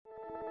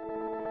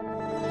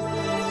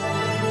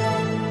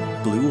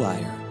Blue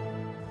Wire.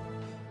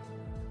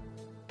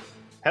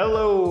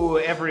 Hello,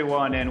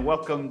 everyone, and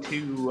welcome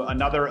to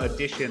another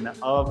edition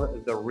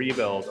of The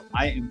Rebuild.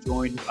 I am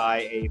joined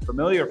by a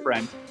familiar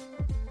friend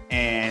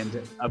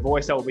and a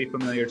voice that will be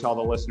familiar to all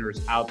the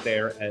listeners out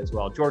there as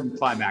well. Jordan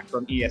Klimack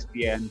from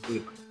ESPN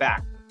Cleveland,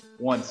 back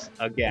once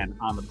again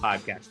on the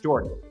podcast.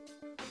 Jordan,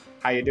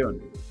 how you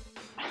doing?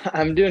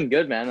 I'm doing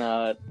good, man.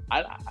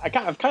 I've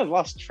kind of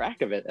lost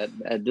track of it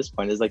at this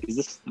point. Is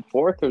this the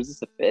fourth or is this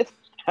the fifth?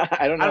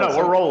 I don't know.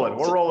 We're rolling.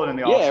 We're rolling in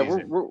the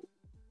offseason.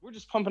 We're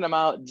just pumping them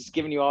out, just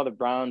giving you all the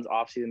Browns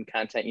offseason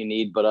content you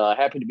need. But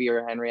happy to be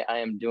here, Henry. I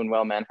am doing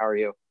well, man. How are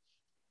you?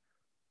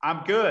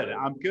 I'm good.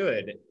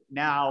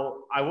 Now,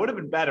 I would have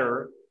been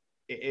better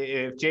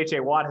if J.J.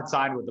 Watt had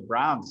signed with the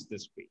Browns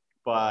this week,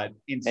 but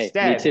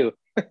instead, me too.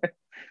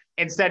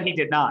 Instead, he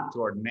did not,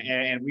 Jordan.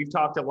 And we've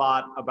talked a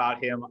lot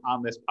about him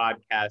on this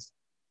podcast.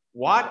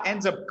 Watt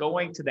ends up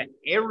going to the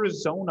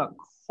Arizona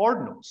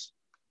Cardinals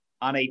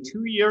on a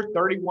 2-year,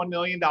 $31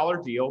 million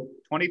deal,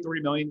 $23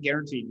 million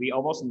guaranteed. We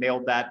almost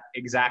nailed that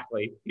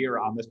exactly here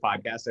on this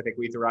podcast. I think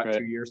we threw out right.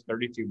 2 years,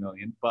 $32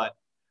 million. But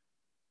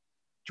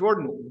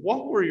Jordan,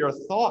 what were your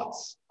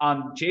thoughts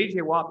on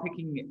J.J. Watt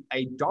picking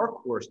a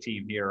dark horse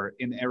team here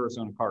in the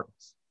Arizona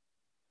Cardinals?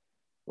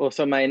 Well,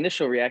 so my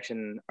initial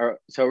reaction are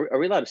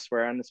we allowed to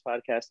swear on this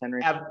podcast,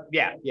 Henry?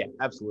 Yeah,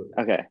 absolutely.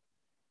 Okay.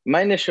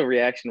 My initial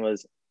reaction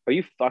was, are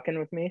you fucking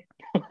with me?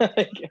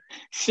 Like,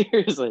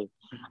 seriously.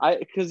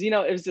 Because,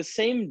 it was the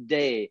same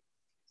day.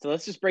 So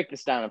let's just break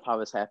this down of how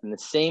this happened. The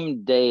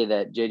same day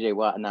that J.J.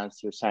 Watt announced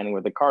he was signing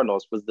with the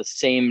Cardinals was the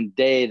same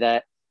day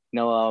that,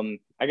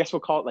 I guess we'll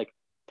call it like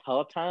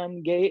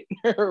Peloton Gate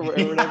or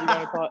whatever you want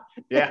to call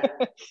it. Yeah.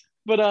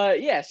 But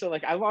so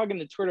I log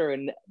into Twitter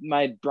and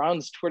my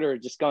Browns Twitter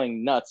is just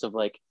going nuts of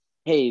like,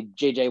 hey,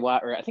 JJ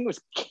Watt, or I think it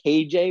was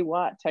KJ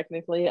Watt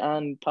technically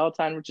on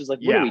Peloton, which is like,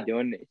 what are we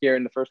doing here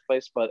in the first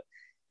place? But,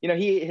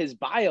 his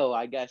bio,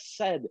 I guess,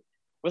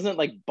 wasn't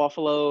like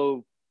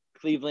Buffalo,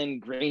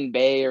 Cleveland, Green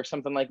Bay or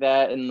something like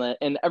that.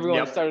 And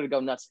everyone started to go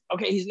nuts.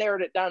 Okay, he's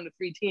narrowed it down to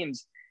 3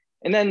 teams.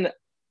 And then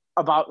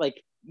about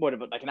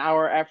an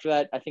hour after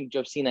that, I think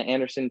Josina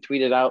Anderson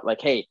tweeted out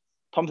like, hey,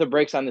 pump the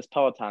brakes on this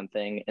Peloton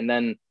thing. And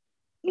then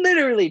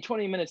literally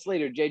 20 minutes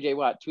later, JJ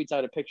Watt tweets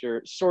out a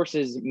picture,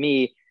 sources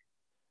me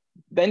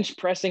bench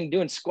pressing,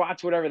 doing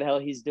squats, whatever the hell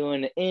he's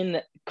doing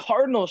in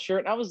Cardinal shirt.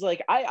 And I was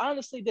like, I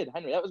honestly did,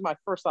 Henry. That was my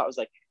first thought. I was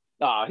like,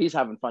 oh, he's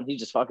having fun. He's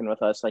just fucking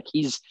with us. Like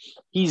he's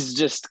just he's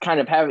just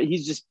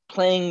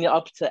playing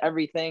up to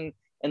everything.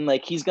 And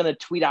like, he's going to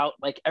tweet out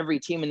like every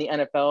team in the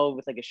NFL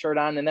with like a shirt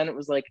on. And then it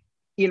was like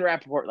Ian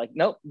Rappaport, like,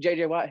 nope,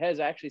 JJ Watt has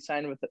actually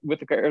signed with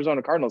the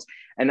Arizona Cardinals.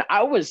 And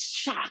I was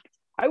shocked.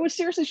 I was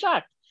seriously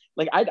shocked.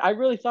 Like, I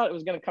really thought it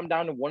was going to come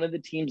down to one of the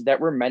teams that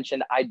were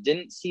mentioned. I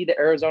didn't see the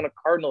Arizona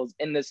Cardinals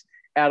in this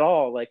at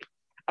all. Like,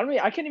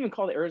 I can't even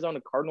call the Arizona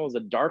Cardinals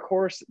a dark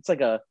horse. It's like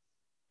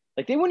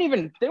they weren't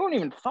even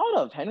thought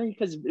of, Henry,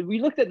 because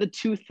we looked at the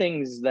 2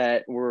 things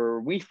that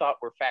we thought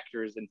were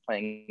factors in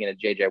playing in a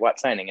JJ Watt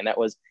signing. And that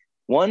was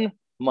 1,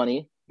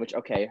 money, which,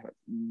 okay,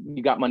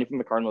 you got money from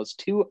the Cardinals.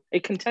 2, a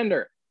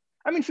contender.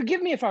 I mean,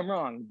 forgive me if I'm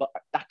wrong, but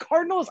the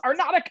Cardinals are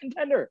not a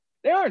contender.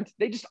 They aren't.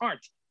 They just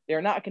aren't. They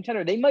are not a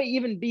contender. They might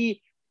even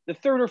be the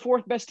 3rd or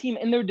 4th best team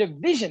in their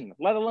division,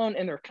 let alone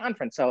in their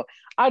conference. So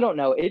I don't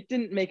know. It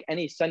didn't make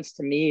any sense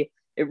to me.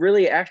 It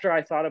really, after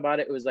I thought about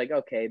it, it was like,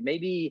 okay,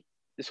 maybe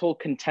this whole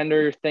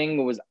contender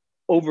thing was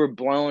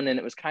overblown. And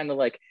it was kind of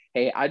like,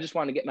 hey, I just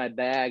want to get my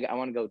bag. I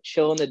want to go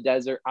chill in the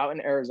desert out in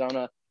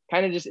Arizona,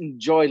 kind of just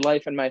enjoy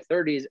life in my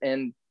 30s.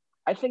 And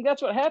I think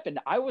that's what happened.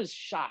 I was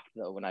shocked,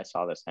 though, when I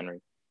saw this,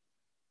 Henry.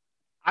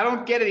 I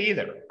don't get it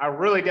either. I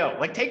really don't.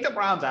 Like, take the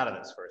Browns out of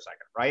this for a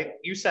second, right?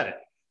 You said it.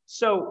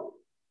 So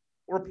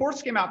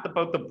reports came out that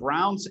both the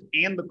Browns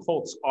and the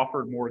Colts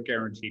offered more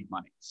guaranteed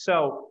money.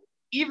 So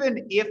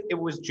even if it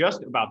was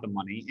just about the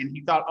money and he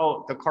thought,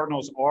 oh, the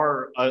Cardinals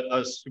are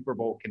a Super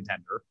Bowl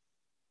contender,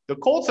 the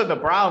Colts and the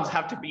Browns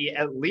have to be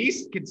at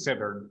least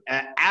considered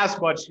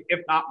as much, if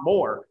not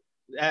more,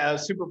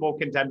 Super Bowl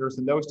contenders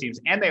than those teams,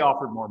 and they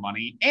offered more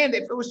money. And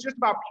if it was just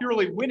about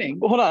purely winning,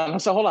 hold on.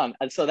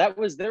 So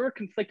there were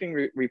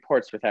conflicting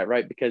reports with that,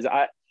 right? Because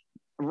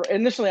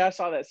initially I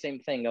saw that same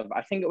thing of,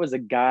 I think it was a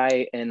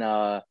guy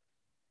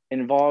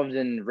involved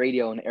in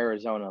radio in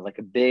Arizona, like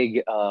a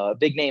big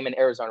name in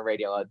Arizona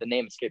radio. The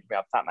name escaped me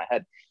off the top of my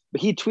head,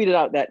 but he tweeted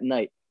out that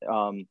night,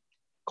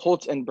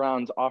 Colts and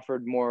Browns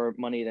offered more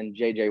money than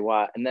JJ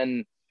Watt, and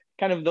then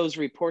kind of those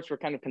reports were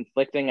kind of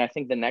conflicting. I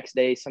think the next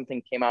day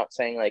something came out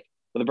saying like,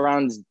 well, the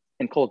Browns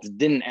and Colts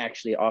didn't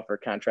actually offer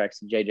contracts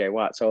to JJ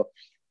Watt. So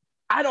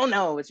I don't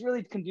know. It's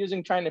really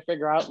confusing trying to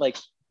figure out, like,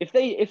 if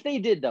they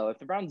did, though, if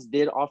the Browns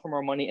did offer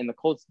more money and the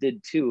Colts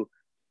did too,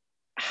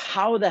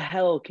 how the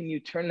hell can you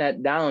turn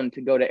that down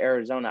to go to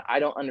Arizona? I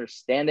don't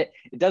understand it.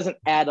 It doesn't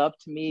add up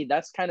to me.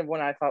 That's kind of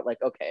when I thought,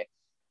 like, okay,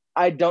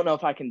 I don't know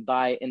if I can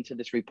buy into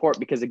this report,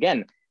 because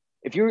again,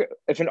 if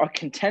a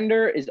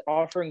contender is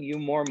offering you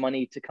more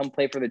money to come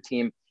play for the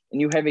team and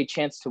you have a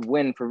chance to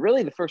win for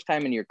really the first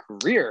time in your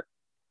career,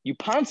 you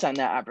pounce on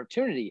that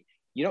opportunity.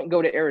 You don't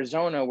go to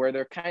Arizona where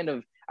they're kind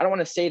of, I don't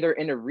want to say they're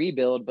in a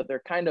rebuild, but they're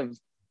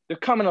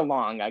coming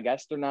along, I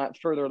guess. They're not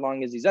further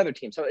along as these other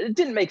teams. So it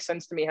didn't make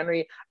sense to me,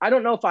 Henry. I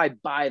don't know if I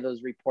buy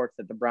those reports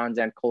that the Browns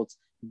and Colts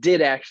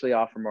did actually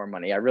offer more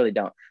money. I really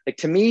don't. Like,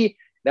 to me,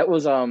 that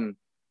was kind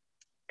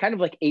of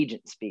like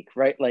agent speak,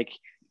 right? Like,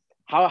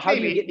 how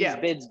do you get these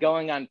bids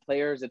going on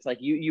players? It's like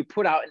you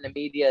put out in the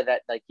media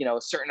that, like, you know,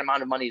 a certain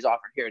amount of money is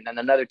offered here, and then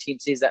another team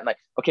sees that and like,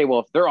 okay, well,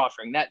 if they're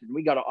offering that, then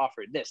we got to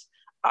offer this.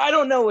 I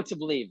don't know what to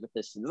believe with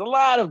this. There's a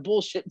lot of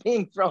bullshit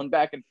being thrown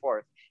back and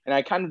forth, and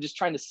I kind of just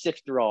trying to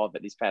sift through all of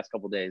it these past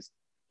couple of days.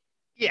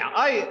 Yeah,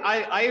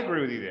 I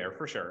agree with you there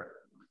for sure.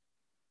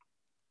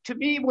 To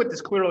me, what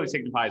this clearly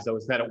signifies, though,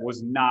 is that it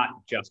was not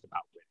just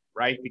about winning,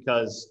 right?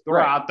 Because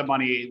throughout the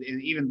money,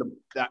 even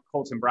that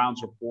Colts and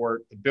Browns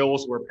report, the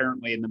Bills were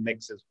apparently in the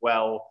mix as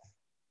well.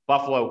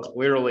 Buffalo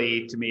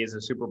clearly, to me, is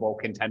a Super Bowl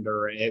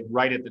contender,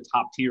 right at the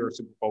top tier of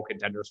Super Bowl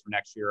contenders for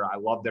next year. I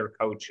love their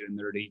coach and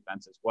their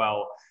defense as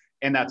well.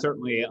 And that's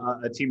certainly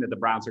a team that the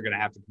Browns are going to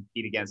have to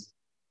compete against.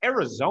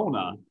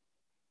 Arizona,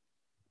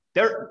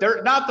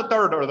 they're not the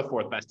third or the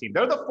fourth best team.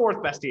 They're the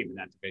fourth best team in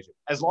that division,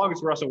 as long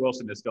as Russell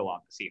Wilson is still on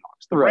the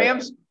Seahawks. The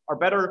Rams are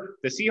better.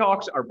 The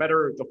Seahawks are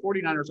better. The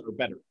 49ers are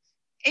better.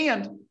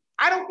 And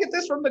I don't get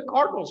this from the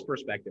Cardinals'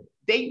 perspective.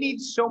 They need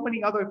so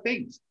many other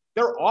things.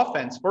 Their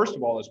offense, first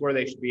of all, is where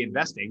they should be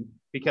investing,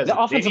 because the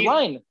offensive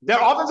line. Their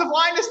offensive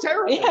line is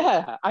terrible.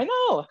 Yeah, I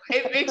know.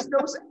 It makes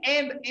no sense.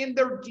 And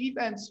their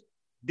defense,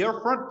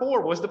 their front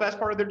four was the best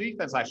part of their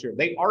defense last year.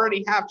 They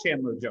already have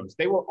Chandler Jones.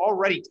 They were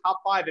already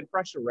top 5 in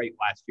pressure rate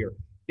last year.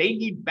 They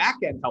need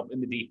back-end help in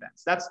the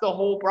defense. That's the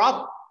whole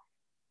problem.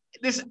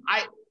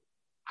 I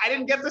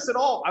didn't get this at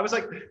all. I was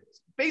like,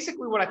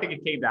 basically what I think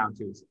it came down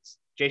to is this.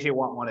 J.J.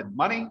 Watt wanted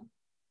money.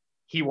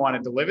 He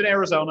wanted to live in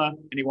Arizona,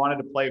 and he wanted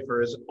to play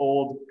for his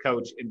old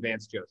coach in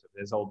Vance Joseph,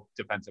 his old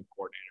defensive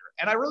coordinator.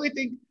 And I really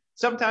think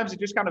sometimes it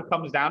just kind of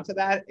comes down to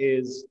that,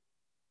 is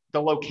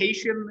the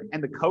location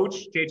and the coach.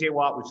 J.J.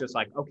 Watt was just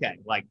like, okay,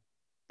 like,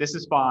 this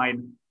is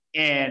fine.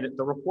 And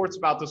the reports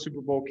about the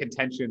Super Bowl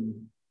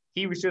contention,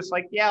 he was just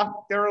like, yeah,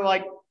 they're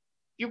like,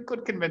 you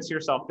could convince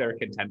yourself they're a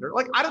contender.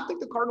 Like, I don't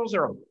think the Cardinals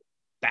are a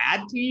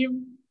bad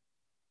team,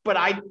 but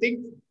I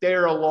think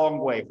they're a long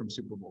way from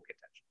Super Bowl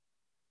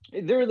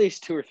contention. They're at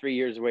least 2 or 3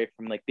 years away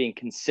from like being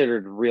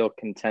considered real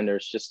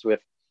contenders, just with,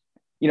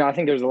 you know, I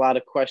think there's a lot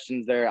of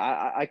questions there.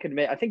 I think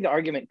the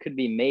argument could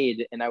be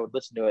made, and I would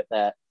listen to it,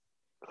 that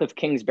Cliff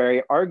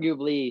Kingsbury,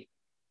 arguably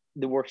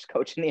the worst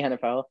coach in the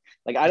NFL.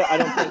 Like, I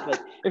don't think,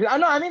 like,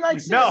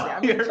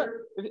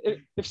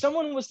 if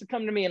someone was to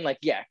come to me and like,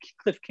 yeah,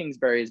 Cliff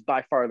Kingsbury is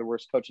by far the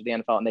worst coach of the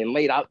NFL, and they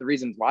laid out the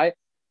reasons why,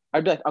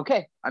 I'd be like,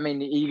 okay, I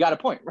mean, you got a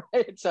point,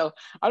 right? So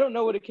I don't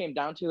know what it came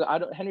down to.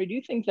 Henry, do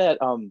you think that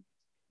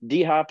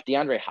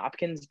DeAndre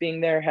Hopkins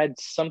being there had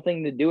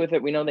something to do with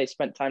it? We know they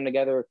spent time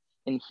together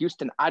in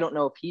Houston. I don't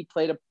know if he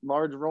played a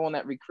large role in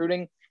that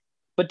recruiting,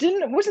 but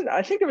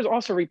I think there was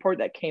also a report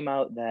that came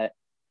out that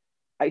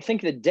I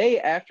think the day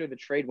after the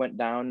trade went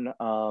down,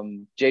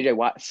 JJ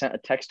Watt sent a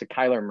text to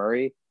Kyler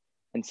Murray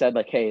and said,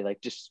 like, hey, like,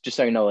 just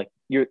so you know, like,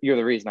 you're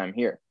the reason I'm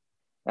here.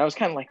 And I was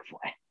kind of like,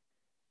 what?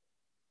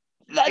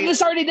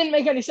 This already didn't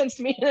make any sense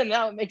to me, and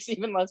now it makes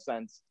even less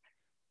sense.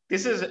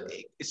 This is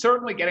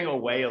certainly getting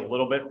away a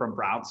little bit from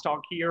Browns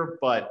talk here,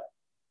 but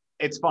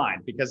it's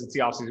fine because it's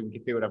the offseason. We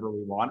can do whatever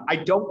we want. I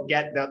don't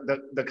get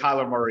the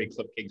Kyler Murray,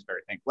 Cliff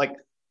Kingsbury thing. Like,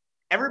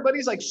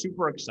 everybody's like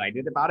super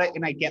excited about it.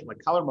 And I get, like,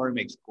 Kyler Murray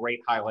makes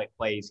great highlight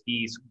plays.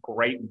 He's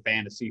great in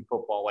fantasy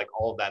football, like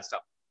all of that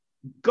stuff.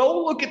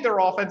 Go look at their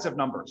offensive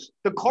numbers.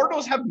 The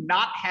Cardinals have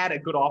not had a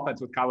good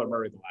offense with Kyler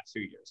Murray the last 2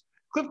 years.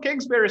 Cliff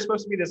Kingsbury is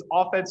supposed to be this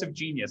offensive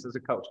genius as a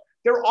coach.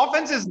 Their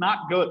offense is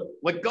not good.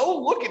 Like,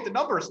 go look at the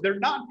numbers. They're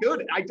not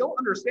good. I don't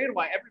understand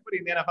why everybody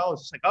in the NFL is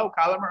just like, oh,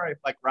 Kyler Murray,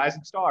 like,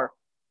 rising star.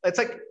 It's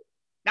like,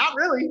 not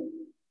really.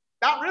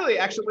 Not really,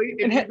 actually.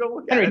 If you go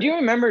look at Henry, it. do you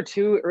remember,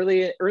 too,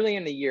 early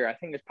in the year, I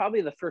think it's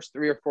probably the first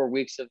 3 or 4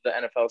 weeks of the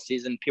NFL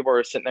season, people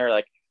were sitting there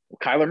like, well,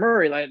 Kyler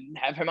Murray, like,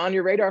 have him on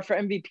your radar for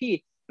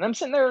MVP. And I'm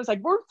sitting there, it's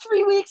like, we're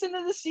 3 weeks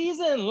into the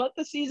season. Let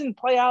the season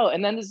play out.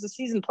 And then as the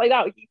season played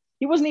out,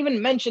 he wasn't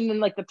even mentioned in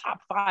like the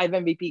top 5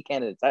 MVP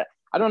candidates.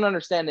 I don't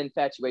understand the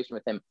infatuation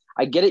with him.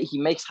 I get it. He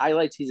makes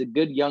highlights. He's a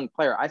good young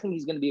player. I think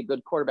he's going to be a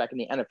good quarterback in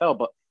the NFL.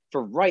 But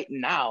for right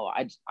now,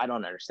 I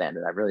don't understand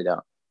it. I really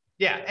don't.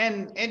 Yeah,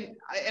 and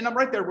I'm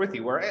right there with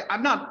you, where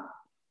I'm not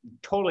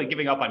totally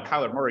giving up on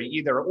Kyler Murray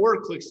either,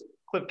 or Cliff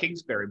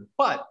Kingsbury.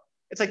 But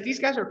it's like, these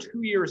guys are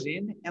 2 years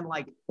in, and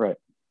like, right.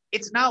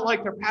 It's not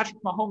like they're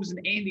Patrick Mahomes and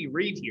Andy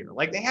Reid here.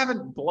 Like, they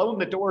haven't blown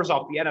the doors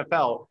off the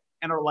NFL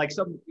and are like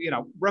some,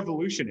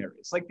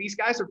 revolutionaries. Like, these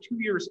guys are 2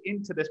 years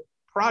into this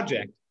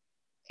project,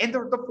 and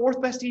they're the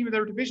 4th best team in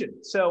their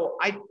division. So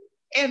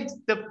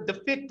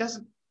the fit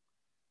doesn't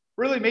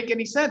really make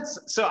any sense.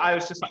 So I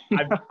was just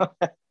like,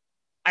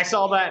 I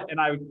saw that,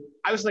 and I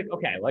was like,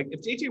 okay, like,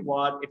 if J.J.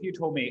 Watt, if you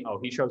told me, oh,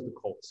 he chose the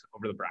Colts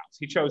over the Browns,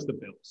 he chose the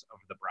Bills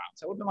over the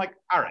Browns, I would have been like,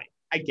 all right,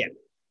 I get it.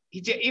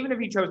 Even if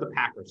he chose the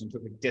Packers and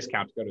took a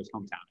discount to go to his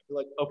hometown, I'd be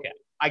like, okay,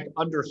 I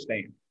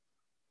understand.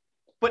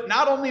 But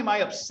not only am I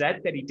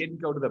upset that he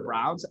didn't go to the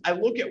Browns, I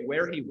look at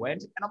where he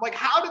went and I'm like,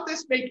 how did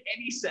this make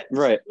any sense?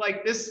 Right.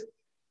 Like this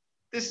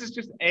is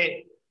just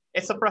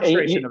it's the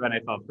frustration of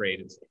NFL free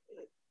agency.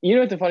 You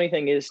know what the funny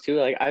thing is too?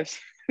 Like I've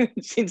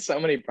seen so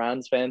many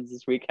Browns fans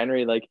this week,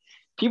 Henry, like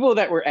people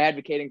that were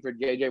advocating for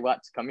JJ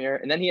Watt to come here,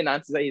 and then he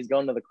announces that he's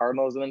going to the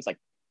Cardinals, and then it's like,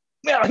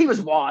 well, he was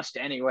washed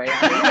anyway.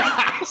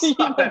 I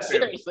mean,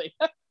 seriously.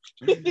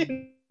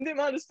 The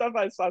amount of stuff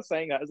I saw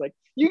saying that, I was like,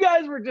 you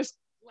guys were just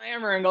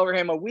clamoring over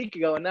him a week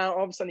ago, and now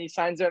all of a sudden he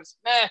signs up.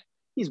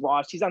 He's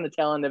washed. He's on the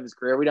tail end of his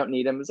career. We don't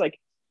need him. It's like,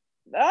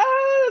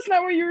 that's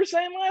not what you were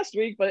saying last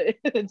week, but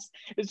it's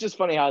just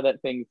funny how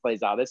that thing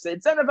plays out. It's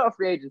NFL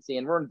free agency,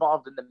 and we're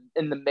involved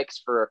in the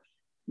mix for,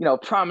 you know,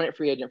 prominent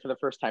free agent for the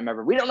first time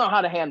ever. We don't know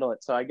how to handle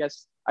it, so I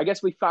guess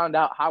we found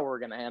out how we're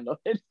going to handle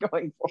it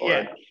going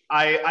forward. Yeah,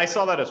 I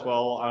saw that as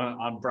well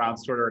on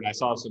Brown's Twitter, and I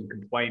saw some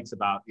complaints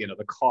about, you know,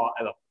 the cost.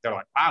 They're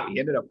like, wow, he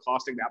ended up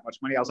costing that much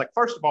money. I was like,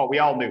 first of all, we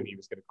all knew he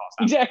was going to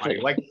cost that much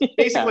money. Like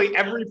basically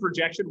every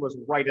projection was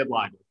right in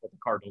line with what the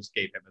Cardinals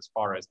gave him as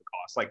far as the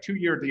cost. Like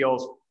 2-year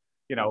deals.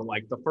 You know,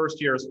 like the first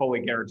year is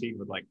fully guaranteed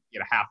with like, you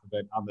know, half of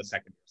it on the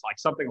second year. Like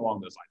something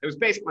along those lines. It was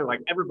basically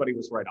like everybody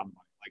was right on the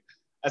money. Like,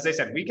 as I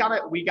said, we got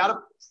it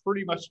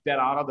pretty much dead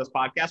on this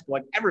podcast, but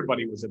like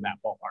everybody was in that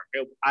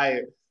ballpark.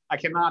 I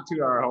cannot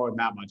toot our horn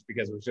that much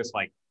because it was just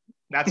like,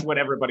 that's what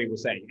everybody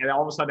was saying. And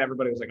all of a sudden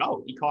everybody was like,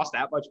 oh, he cost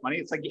that much money.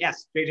 It's like,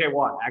 yes, JJ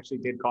Watt actually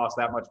did cost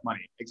that much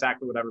money.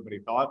 Exactly what everybody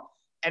thought.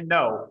 And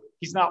no,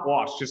 he's not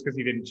washed just because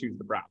he didn't choose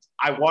the Browns.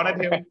 I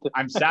wanted him.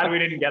 I'm sad we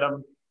didn't get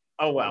him.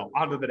 Oh, well,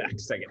 on to the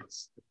next, I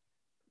guess.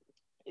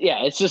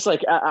 Yeah, it's just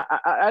like,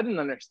 I didn't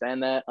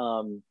understand that.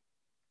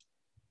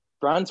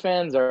 Browns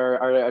fans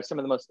are some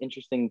of the most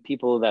interesting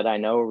people that I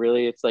know,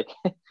 really. It's like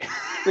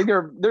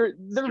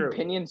their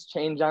opinions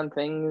change on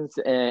things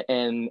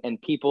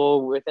and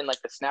people within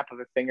like the snap of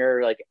a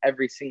finger, like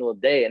every single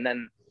day. And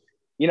then,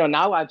 you know,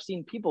 now I've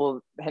seen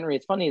people, Henry,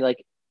 it's funny,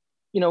 like,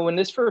 you know, when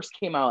this first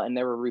came out and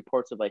there were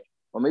reports of like,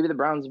 well, maybe the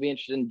Browns would be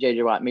interested in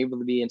JJ Watt, maybe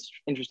they'll be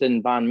interested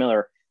in Von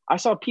Miller. I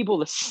saw people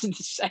the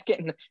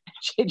second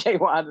JJ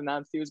Watt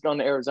announced he was going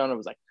to Arizona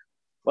was like,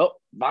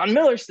 well, Von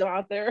Miller's still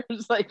out there.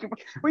 It's like,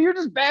 well, you're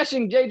just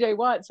bashing JJ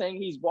Watt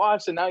saying he's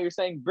washed, and now you're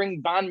saying bring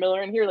Von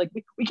Miller in here. Like,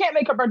 we can't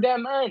make up our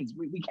damn minds.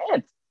 We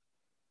can't.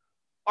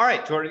 All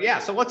right, Jordan. Yeah,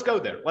 so let's go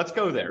there.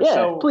 Yeah,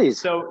 so,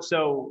 please.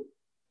 So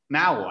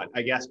now what,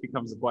 I guess,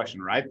 becomes the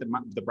question, right?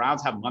 The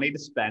Browns have money to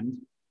spend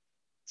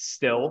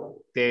still.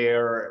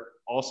 They're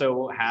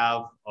also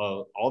have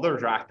all their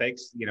draft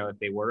picks, you know, if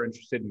they were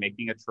interested in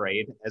making a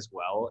trade as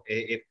well.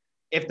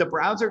 If the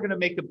Browns are going to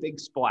make a big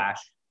splash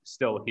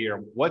still here,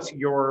 what's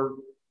your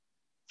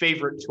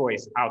favorite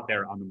choice out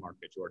there on the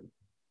market, Jordan?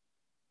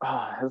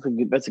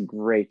 That's a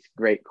great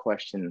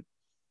question.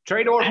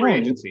 Trade or free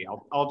agency?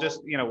 I'll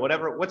just, you know,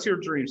 whatever. What's your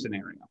dream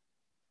scenario?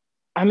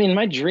 I mean,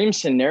 my dream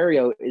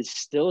scenario is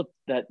still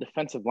that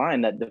defensive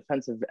line, that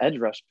defensive edge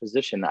rush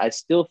position. I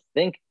still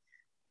think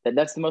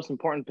that's the most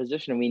important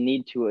position we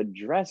need to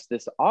address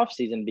this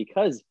offseason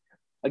because,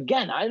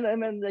 again,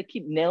 I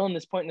keep nailing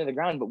this point into the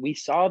ground, but we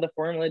saw the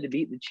formula to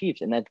beat the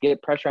Chiefs, and that's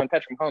get pressure on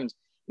Patrick Mahomes.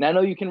 And I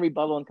know you can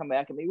rebuttal and come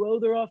back and be, well,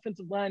 their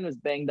offensive line was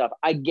banged up.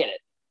 I get it.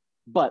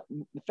 But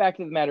the fact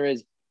of the matter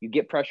is you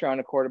get pressure on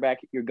a quarterback,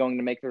 you're going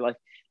to make their life.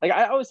 Like,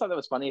 I always thought that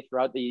was funny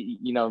throughout the,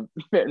 you know,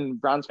 and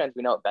Browns fans,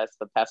 we know it best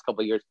the past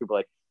couple of years. People are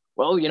like,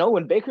 well, you know,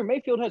 when Baker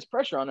Mayfield has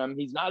pressure on him,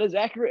 he's not as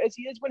accurate as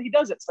he is when he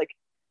does it. It's like,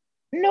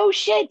 no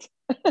shit.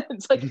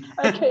 It's like,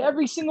 okay,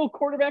 every single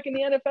quarterback in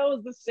the NFL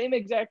is the same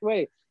exact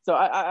way. So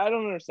I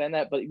don't understand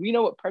that, but we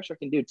know what pressure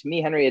can do. To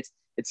me, Henry, it's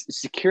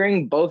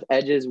securing both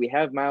edges. We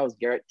have Myles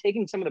Garrett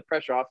taking some of the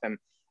pressure off him.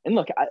 And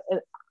look,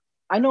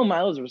 I know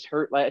Myles was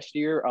hurt last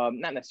year,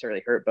 not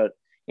necessarily hurt, but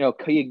you know,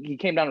 he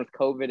came down with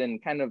COVID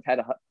and kind of had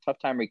a tough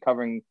time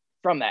recovering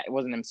from that. It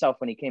wasn't himself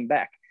when he came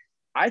back.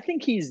 I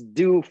think he's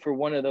due for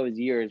one of those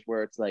years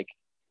where it's like,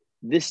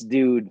 this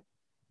dude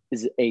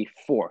is a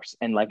force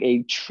and like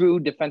a true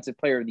defensive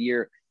player of the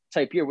year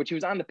type year, which he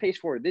was on the pace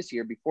for this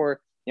year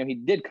before, you know, he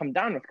did come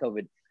down with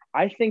COVID.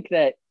 I think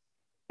that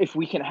if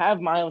we can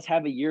have Myles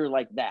have a year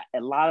like that,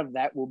 a lot of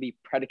that will be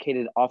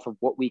predicated off of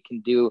what we can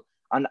do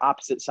on the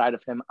opposite side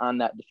of him on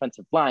that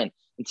defensive line.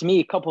 And to me,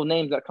 a couple of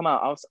names that come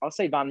out, I'll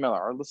say Von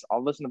Miller.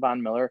 I'll listen to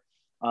Von Miller.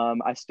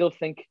 I still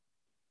think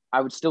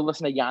I would still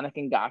listen to Yannick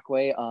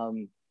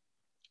Ngakoue.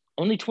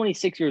 Only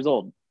 26 years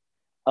old.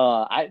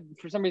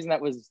 For some reason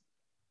that was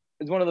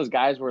one of those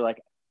guys where like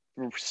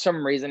for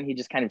some reason he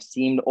just kind of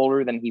seemed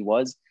older than he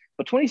was.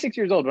 But 26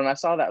 years old, when I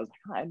saw that, I was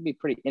like, I'd be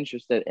pretty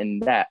interested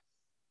in that.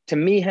 To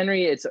me,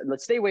 Henry,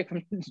 let's stay away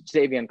from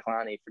Jadeveon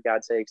Clowney, for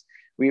God's sakes.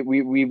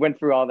 We went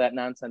through all that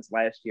nonsense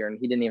last year, and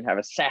he didn't even have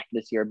a sack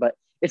this year. But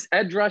it's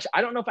edge rush.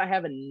 I don't know if I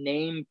have a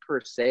name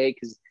per se,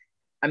 because,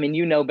 I mean,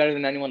 you know better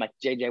than anyone, like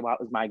J.J.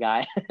 Watt was my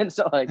guy. And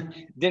so, like,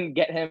 didn't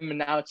get him. And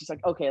now it's just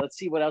like, okay, let's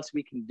see what else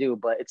we can do.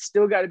 But it's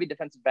still got to be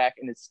defensive back,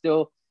 and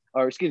still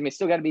got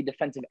to be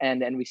defensive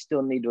end, and we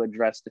still need to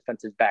address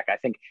defensive back. I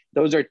think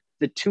those are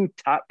the two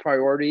top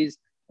priorities,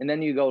 and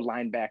then you go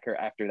linebacker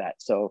after that.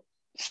 So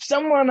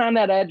Someone on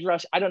that edge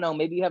rush. I don't know.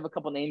 Maybe you have a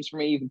couple names for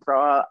me you can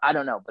throw out. I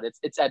don't know, but it's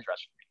edge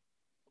rush for me.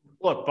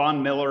 Look,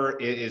 Von Miller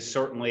is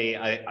certainly,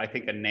 I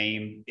think, a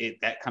name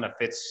that kind of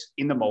fits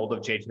in the mold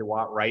of J.J.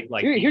 Watt, right?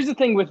 Like, here's the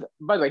thing with,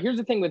 by the way, here's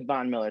the thing with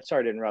Von Miller.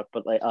 Sorry to interrupt,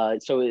 but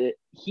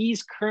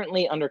he's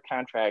currently under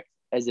contract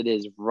as it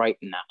is right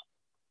now.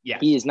 Yeah,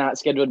 he is not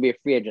scheduled to be a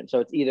free agent. So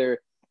it's either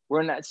we're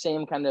in that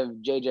same kind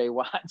of J.J.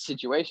 Watt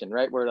situation,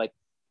 right? Where like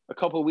a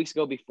couple of weeks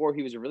ago before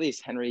he was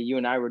released, Henry, you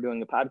and I were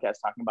doing a podcast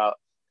talking about,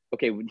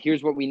 okay,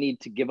 here's what we need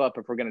to give up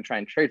if we're going to try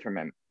and trade from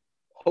him.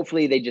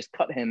 Hopefully they just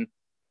cut him,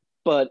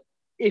 but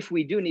if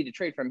we do need to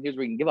trade for him, here's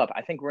what we can give up.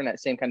 I think we're in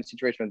that same kind of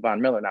situation with Von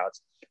Miller now.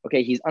 It's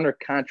okay, he's under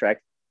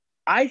contract.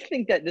 I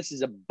think that this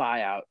is a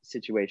buyout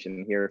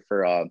situation here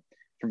for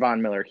Von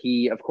Miller.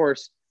 He, of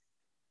course,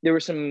 there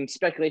was some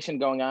speculation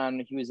going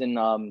on. He was in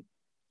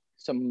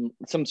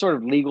some sort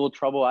of legal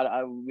trouble.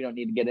 We don't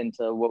need to get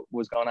into what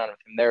was going on with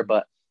him there,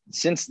 but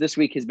since this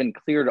week has been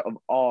cleared of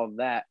all of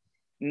that.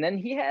 And then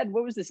he had,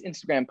 what was this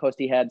Instagram post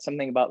he had?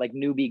 Something about like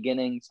new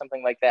beginnings,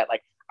 something like that.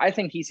 Like, I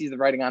think he sees the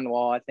writing on the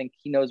wall. I think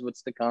he knows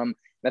what's to come.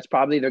 That's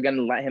probably they're going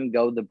to let him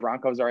go. The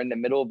Broncos are in the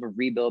middle of a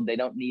rebuild. They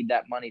don't need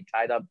that money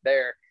tied up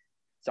there.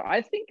 So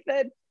I think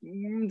that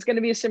it's going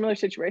to be a similar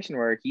situation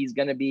where he's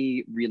going to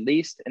be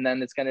released, and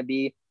then it's going to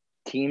be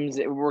teams.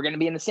 We're going to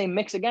be in the same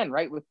mix again,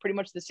 right? With pretty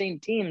much the same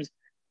teams,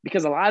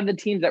 because a lot of the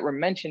teams that were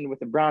mentioned with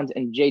the Browns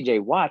and J.J.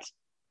 Watt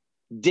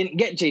didn't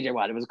get J.J.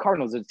 Watt. It was the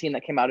Cardinals, a team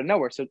that came out of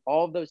nowhere. So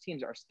all of those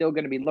teams are still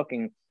going to be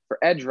looking for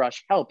edge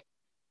rush help.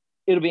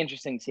 It'll be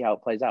interesting to see how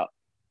it plays out.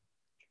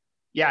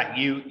 Yeah,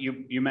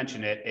 you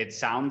mentioned it. It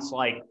sounds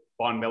like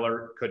Von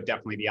Miller could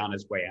definitely be on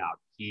his way out.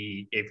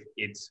 If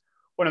it's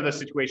one of those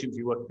situations,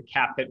 you look at the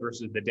cap hit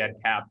versus the dead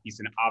cap, he's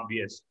an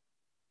obvious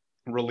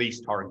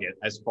release target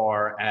as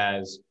far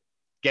as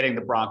getting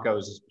the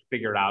Broncos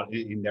figured out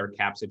in their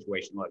cap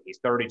situation. Look, he's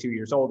 32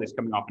 years old. He's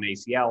coming off an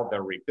ACL.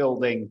 They're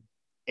rebuilding.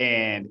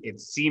 And it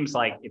seems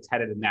like it's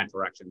headed in that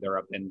direction. There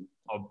have been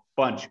a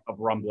bunch of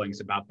rumblings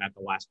about that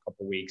the last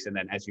couple of weeks. And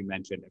then, as you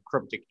mentioned, a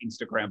cryptic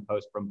Instagram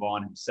post from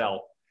Von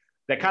himself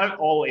that kind of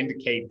all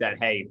indicate that,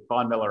 hey,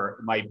 Von Miller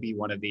might be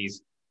one of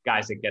these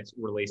guys that gets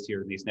released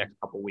here in these next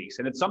couple of weeks.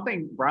 And it's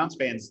something Browns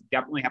fans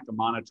definitely have to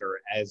monitor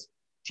as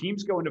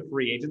teams go into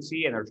free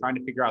agency and they're trying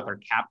to figure out their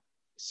cap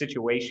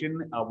situation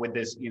with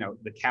this,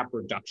 the cap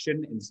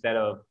reduction instead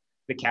of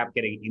the cap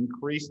getting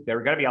increased. There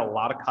are going to be a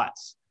lot of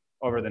cuts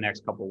over the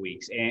next couple of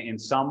weeks.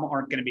 And some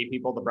aren't going to be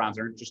people the Browns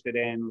are interested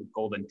in.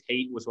 Golden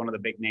Tate was one of the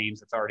big names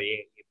that's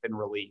already been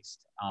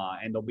released.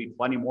 And there'll be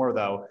plenty more,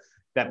 though,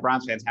 that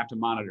Browns fans have to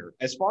monitor.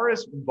 As far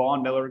as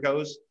Von Miller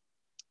goes,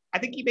 I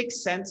think he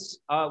makes sense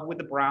with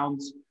the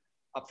Browns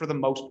for the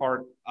most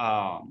part.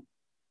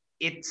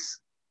 It's,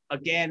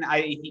 again,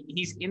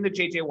 he's in the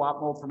J.J. Watt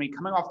mold for me.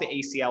 Coming off the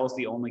ACL is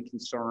the only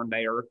concern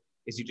there.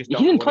 Is he just he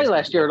didn't play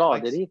last year at all,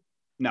 did he?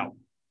 No.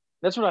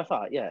 That's what I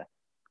thought, yeah.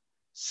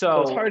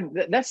 So it's hard.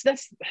 That's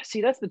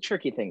the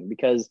tricky thing,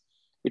 because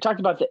we talked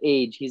about the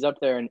age. He's up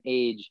there in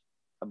age,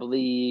 I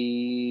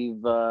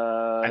believe.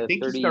 I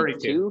think 32. He's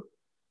 32.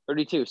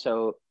 32.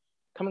 So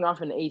coming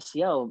off an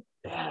ACL,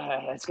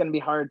 it's going to be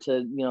hard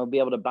to be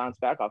able to bounce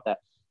back off that.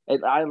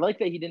 I like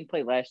that he didn't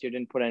play last year.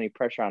 Didn't put any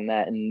pressure on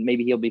that, and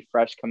maybe he'll be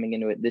fresh coming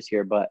into it this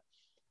year. But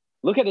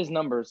look at his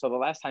numbers. So the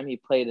last time he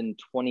played in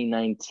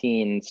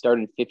 2019,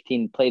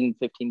 played in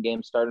 15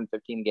 games, started in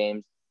 15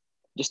 games,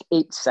 just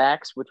 8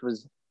 sacks, which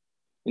was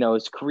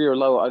his career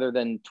low other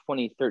than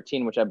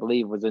 2013, which I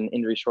believe was an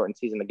injury-shortened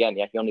season again.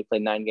 Yeah, he only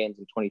played 9 games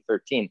in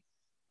 2013.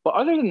 But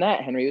other than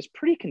that, Henry, it was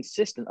pretty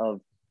consistent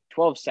of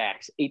 12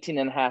 sacks, 18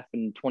 and a half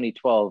in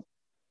 2012,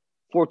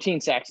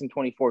 14 sacks in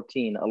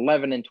 2014,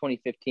 11 in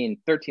 2015,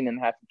 13 and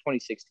a half in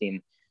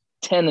 2016,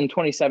 10 in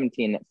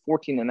 2017,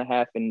 14 and a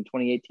half in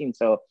 2018.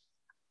 So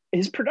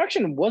his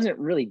production wasn't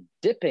really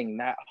dipping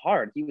that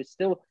hard. He was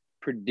still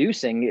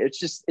producing.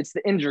 It's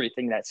the injury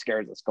thing that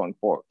scares us going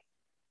forward.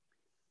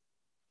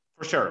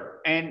 For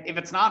sure. And if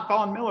it's not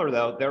Von Miller,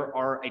 though, there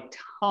are a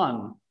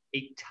ton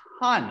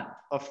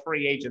of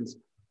free agents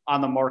on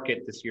the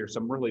market this year.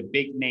 Some really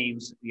big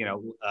names,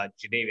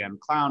 Jadeveon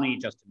Clowney,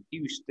 Justin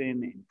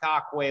Houston, and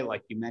Ngakoue,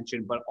 like you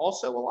mentioned, but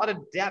also a lot of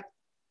depth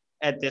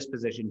at this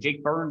position.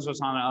 Jake Burns was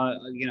on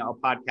a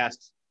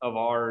podcast of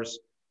ours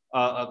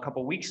a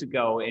couple weeks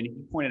ago, and he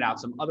pointed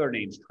out some other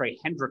names. Trey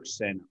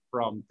Hendrickson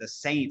from the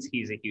Saints,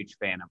 he's a huge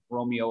fan of.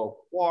 Romeo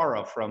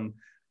Okwara from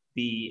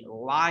the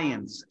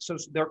Lions. So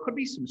there could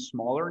be some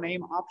smaller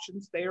name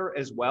options there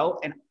as well.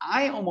 And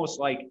I almost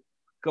like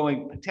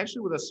going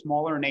potentially with a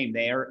smaller name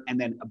there and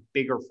then a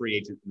bigger free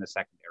agent in the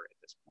secondary at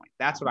this point.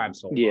 That's what I'm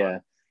sold on.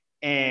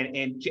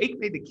 And Jake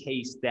made the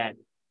case that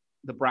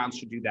the Browns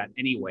should do that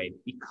anyway,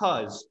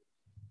 because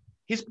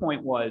his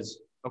point was,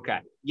 okay,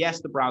 yes,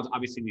 the Browns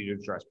obviously need to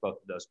address both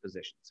of those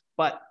positions,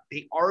 but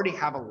they already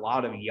have a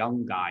lot of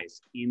young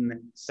guys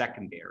in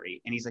secondary.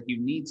 And he's like,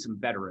 you need some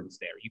veterans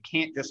there. You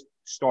can't just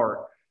start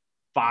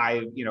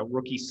 5,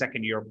 rookie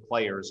second-year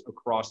players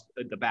across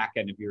the back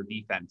end of your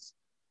defense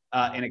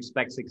and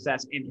expect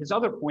success. And his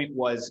other point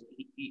was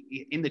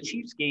in the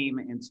Chiefs game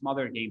and some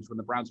other games when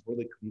the Browns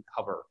really couldn't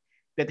cover,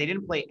 that they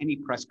didn't play any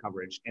press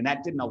coverage, and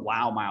that didn't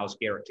allow Myles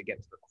Garrett to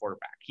get to the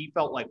quarterback. He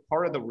felt like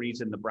part of the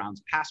reason the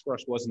Browns pass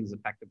rush wasn't as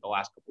effective the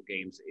last couple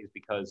games is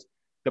because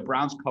the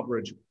Browns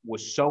coverage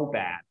was so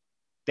bad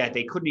that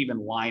they couldn't even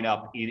line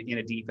up in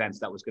a defense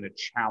that was going to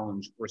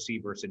challenge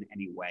receivers in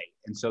any way.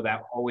 And so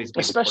that always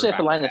gives especially at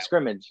the line of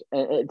scrimmage.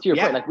 To your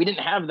point, like we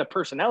didn't have the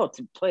personnel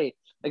to play.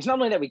 Like it's not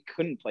only that we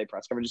couldn't play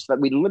press coverage, it's that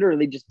we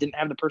literally just didn't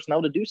have the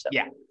personnel to do so.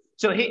 Yeah.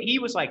 So he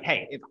was like,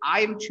 hey, if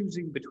I am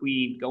choosing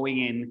between going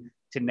in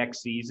to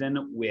next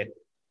season with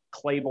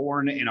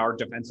Claiborne and our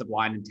defensive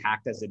line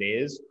intact as it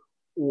is,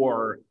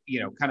 or,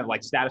 kind of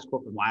like status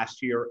quo from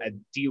last year at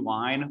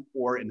D-line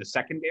or in the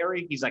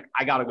secondary, he's like,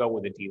 I got to go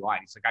with a D-line.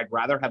 He's like, I'd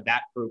rather have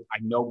that group. I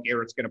know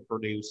Garrett's going to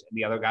produce and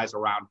the other guys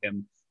around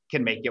him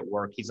can make it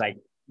work. He's like,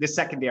 this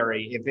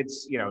secondary, if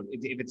it's,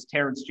 if it's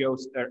Terrence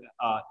Joseph,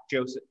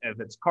 if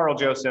it's Carl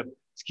Joseph,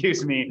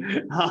 excuse me,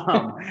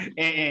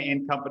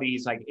 and company,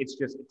 he's like, it's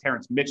just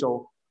Terrence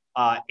Mitchell.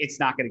 It's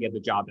not going to get the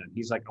job done.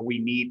 He's like, we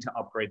need to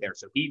upgrade there.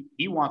 So he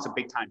wants a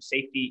big time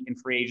safety in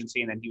free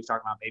agency. And then he was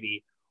talking about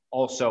maybe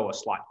also a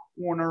slot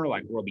corner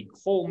like Roby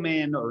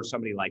Coleman or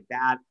somebody like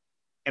that.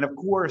 And of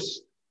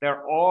course,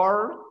 there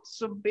are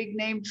some big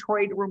name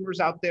trade rumors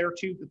out there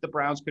too that the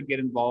Browns could get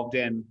involved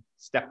in.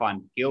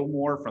 Stephon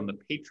Gilmore from the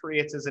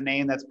Patriots is a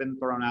name that's been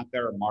thrown out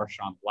there.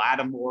 Marshawn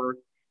Lattimore,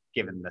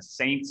 given the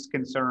Saints'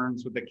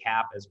 concerns with the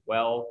cap as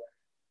well.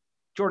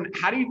 Jordan,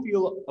 how do you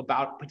feel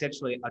about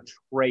potentially a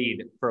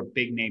trade for a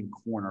big name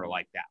corner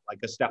like that, like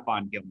a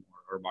Stephon Gilmore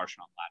or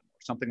Marshawn Lattimore,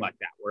 something like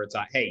that, where it's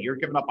hey, you're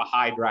giving up a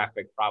high draft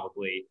pick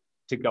probably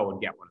to go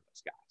and get one of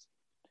those guys?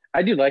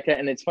 I do like that,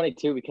 and it's funny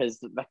too because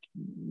like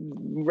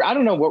I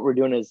don't know what we're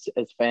doing as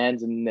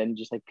fans, and then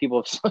just like people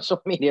of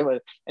social media.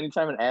 But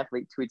anytime an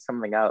athlete tweets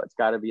something out, it's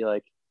got to be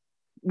like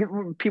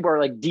people are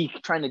like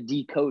trying to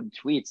decode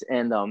tweets.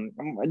 And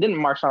didn't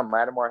Marshawn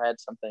Lattimore had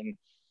something?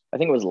 I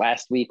think it was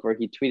last week where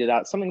he tweeted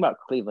out something about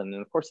Cleveland,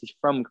 and of course he's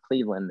from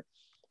Cleveland,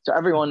 so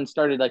everyone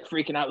started like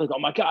freaking out, like, oh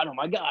my god,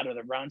 are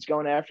the Browns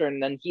going after?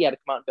 And then he had to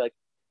come out and be like,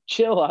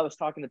 chill. I was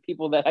talking to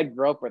people that I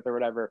grew up with or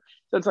whatever.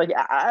 So it's like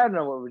I don't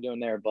know what we're doing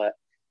there, but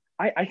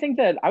I think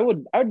that I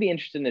would be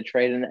interested in a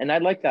trade, and I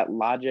like that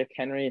logic,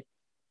 Henry.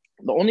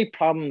 The only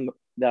problem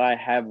that I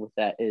have with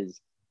that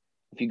is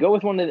if you go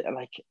with one of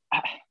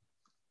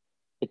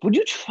would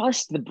you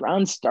trust the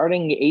Browns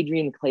starting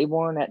Adrian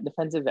Claiborne at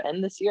defensive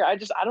end this year? I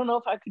don't know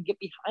if I could get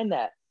behind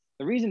that.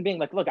 The reason being,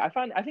 like, look, I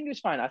think he was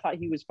fine. I thought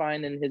he was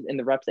fine in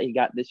the reps that he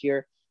got this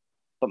year.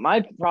 But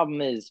my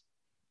problem is,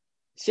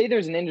 say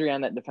there's an injury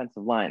on that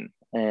defensive line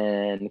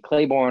and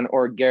Claiborne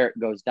or Garrett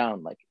goes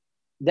down, like,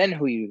 then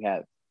who you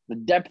have? The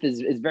depth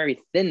is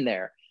very thin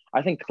there.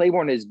 I think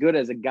Claiborne is good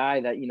as a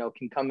guy that,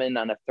 can come in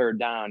on a third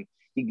down.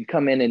 He can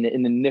come in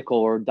the nickel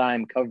or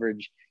dime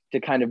coverage to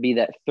kind of be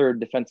that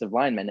third defensive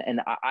lineman. And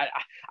I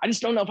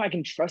just don't know if I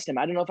can trust him.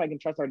 I don't know if I can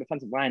trust our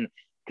defensive line.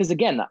 Because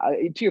again,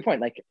 to your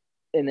point, like,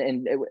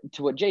 and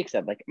to what Jake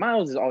said, like,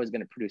 Myles is always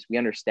going to produce. We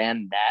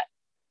understand that.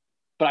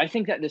 But I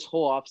think that this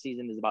whole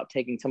offseason is about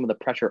taking some of the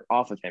pressure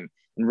off of him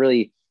and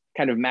really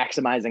kind of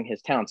maximizing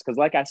his talents. Because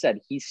like I said,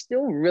 he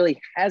still really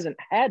hasn't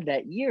had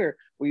that year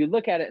where you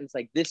look at it and it's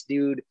like, this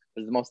dude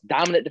was the most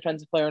dominant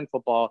defensive player in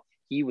football.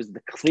 He was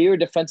the clear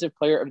defensive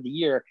player of the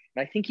year.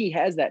 And I think he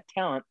has that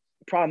talent.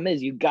 The problem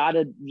is you got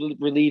to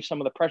relieve some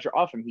of the pressure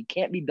off him. He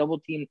can't be double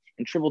teamed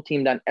and triple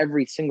teamed on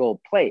every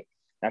single play.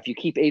 Now, if you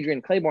keep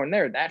Adrian Claiborne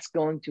there, that's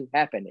going to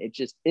happen. It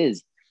just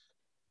is.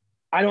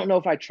 I don't know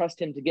if I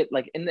trust him to get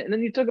like, and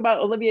then you talk about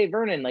Olivier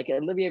Vernon. Like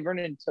Olivier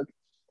Vernon took,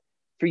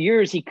 for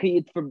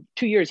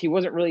 2 years, he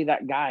wasn't really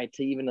that guy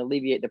to even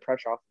alleviate the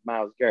pressure off of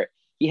Myles Garrett.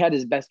 He had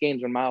his best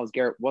games when Myles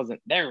Garrett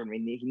wasn't there. I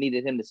mean, he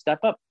needed him to step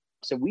up.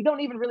 So we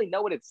don't even really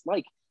know what it's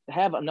like to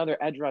have another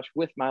edge rush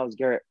with Myles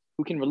Garrett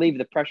who can relieve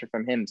the pressure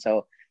from him.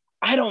 So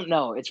I don't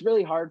know. It's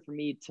really hard for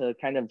me to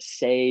kind of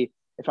say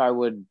if I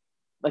would,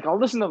 like, I'll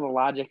listen to the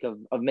logic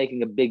of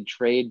making a big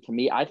trade. To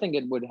me, I think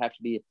it would have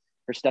to be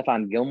for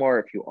Stephon Gilmore.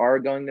 If you are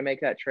going to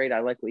make that trade, I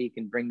like what he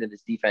can bring to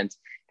this defense,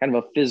 kind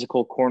of a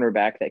physical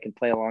cornerback that can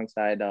play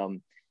alongside,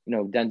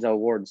 Denzel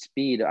Ward's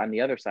speed on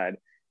the other side.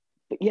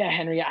 But yeah,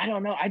 Henry, I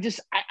don't know. I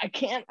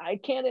can't,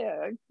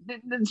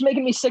 it's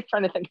making me sick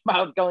trying to think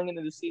about going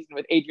into the season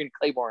with Adrian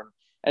Claiborne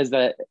as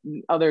the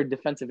other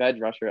defensive edge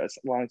rusher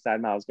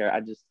alongside Myles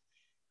Garrett.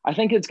 I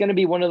think it's going to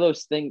be one of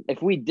those things.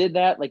 If we did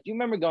that, like, do you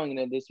remember going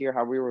into this year,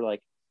 how we were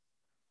like,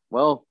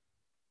 well,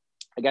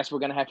 I guess we're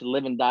going to have to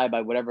live and die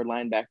by whatever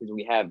linebackers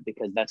we have,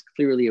 because that's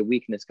clearly a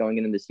weakness going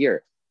into this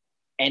year.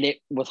 And it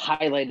was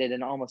highlighted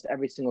in almost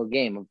every single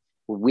game.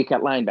 We're weak at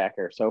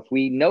linebacker. So if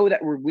we know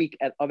that we're weak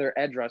at other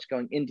edge rush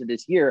going into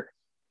this year,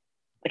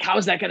 like, how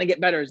is that going to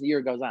get better as the year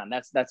goes on?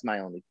 That's my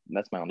only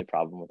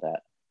problem with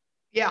that.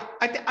 Yeah,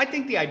 I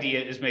think the idea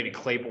is maybe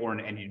Claiborne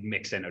and you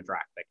mix in a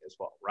draft pick as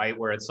well, right?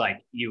 Where it's like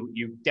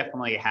you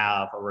definitely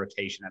have a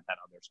rotation at that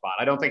other spot.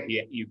 I don't think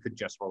you could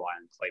just rely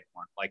on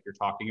Claiborne like you're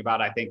talking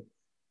about. I think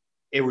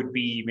it would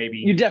be maybe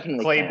you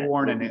definitely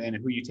Claiborne and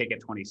who you take at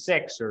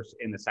 26 or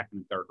in the second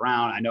and third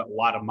round. I know a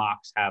lot of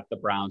mocks have the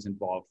Browns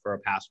involved for a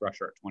pass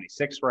rusher at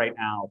 26 right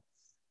now.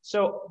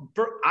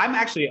 I'm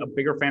actually a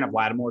bigger fan of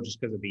Lattimore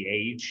just because of the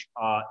age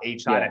side.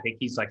 Yeah. I think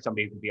he's like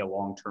somebody who could be a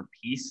long-term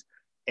piece.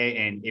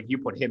 And if you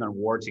put him and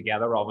Ward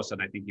together, all of a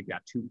sudden, I think you've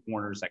got two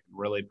corners that can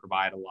really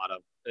provide a lot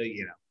of,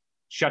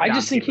 shutdown. I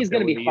just think he's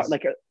going to be hard.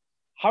 Like,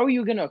 how are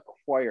you going to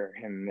acquire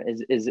him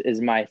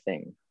is my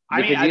thing.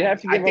 Because you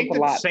have to give up a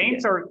lot.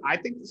 I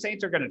think the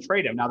Saints are going to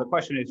trade him. Now, the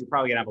question is, you're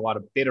probably going to have a lot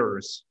of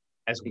bidders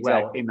as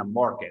well in the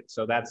market.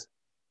 So that's,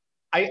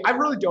 I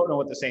really don't know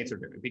what the Saints are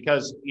doing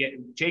because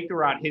Jake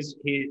Durant, his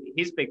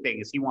big thing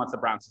is he wants the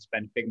Browns to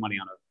spend big money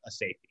on a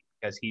safety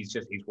because he's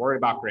worried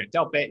about Grant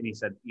Delpit. And he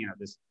said,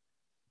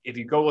 if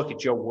you go look at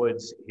Joe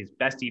Woods, his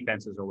best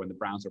defenses are when the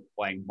Browns are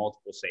playing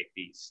multiple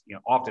safeties,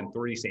 often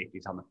three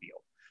safeties on the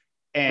field.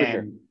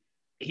 And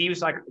he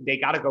was like, they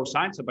got to go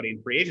sign somebody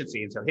in free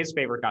agency. And so his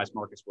favorite guy is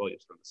Marcus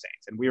Williams from the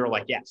Saints. And we were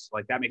like, yes,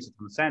 like that makes a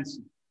ton of sense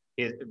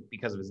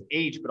because of his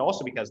age, but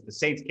also because the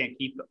Saints can't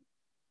keep them.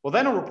 Well,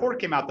 then a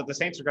report came out that the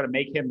Saints are going to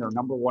make him their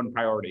number one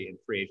priority in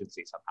free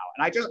agency somehow.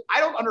 And I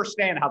don't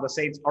understand how the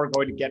Saints are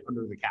going to get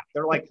under the cap.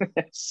 They're like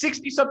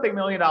 $60-something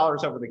million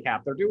over the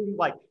cap. They're doing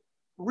like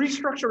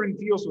restructuring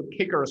deals with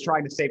kickers,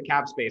 trying to save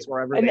cap space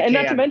wherever they can. And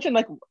not to mention,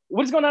 like,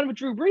 what is going on with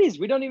Drew Brees?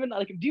 We don't even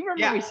like. Do you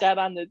remember we sat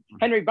on the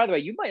Henry? By the way,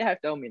 you might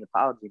have to owe me an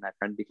apology, my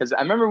friend, because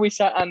I remember we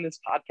sat on this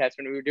podcast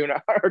when we were doing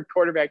our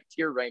quarterback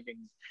tier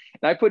rankings,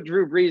 and I put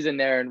Drew Brees in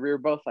there, and we were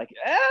both like,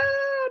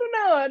 I don't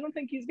know, I don't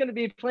think he's going to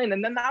be playing.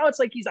 And then now it's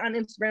like he's on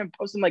Instagram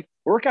posting like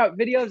workout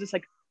videos. It's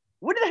like,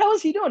 what the hell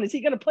is he doing? Is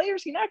he going to play or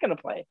is he not going to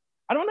play?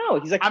 I don't know.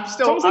 He's like, it's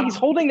almost like he's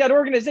holding that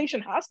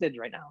organization hostage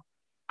right now.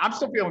 I'm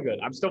still feeling good.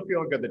 I'm still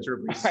feeling good that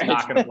Drew Brees is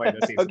not going to play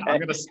this season. Okay. I'm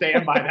going to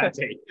stand by that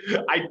take.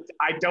 I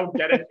don't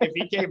get it. If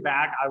he came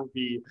back, I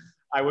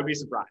would be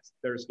surprised.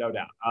 There's no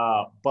doubt.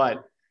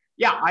 But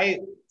yeah,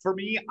 for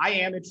me, I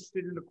am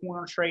interested in a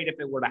corner trade if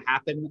it were to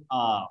happen.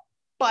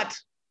 But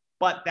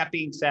that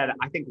being said,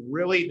 I think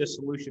really the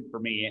solution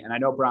for me, and I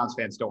know Browns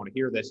fans don't want to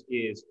hear this,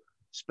 is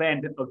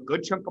spend a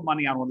good chunk of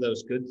money on one of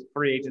those good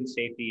free agent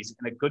safeties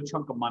and a good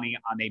chunk of money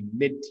on a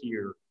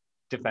mid-tier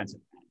defensive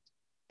end.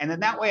 And then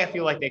that way I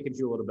feel like they gives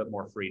you a little bit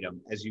more freedom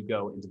as you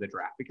go into the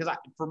draft. Because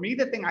for me,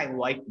 the thing I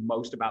like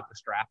most about this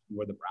draft and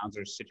where the Browns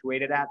are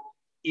situated at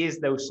is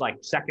those like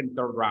second,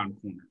 third round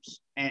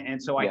corners.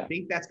 And so I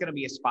think that's going to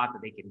be a spot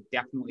that they can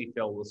definitely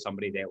fill with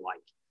somebody they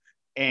like.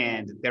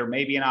 And there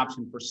may be an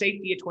option for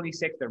safety at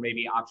 26. There may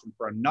be an option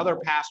for another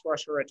pass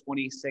rusher at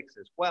 26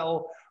 as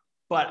well.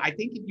 But I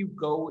think if you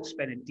go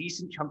spend a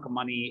decent chunk of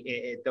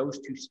money at those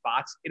two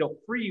spots, it'll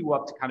free you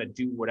up to kind of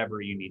do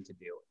whatever you need to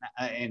do.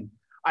 And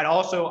I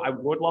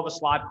would love a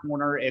slot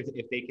corner if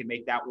they can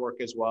make that work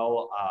as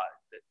well.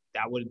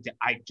 I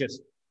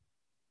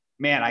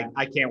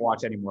can't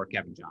watch any more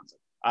Kevin Johnson.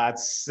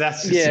 That's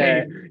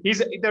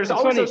there's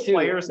always those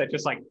players that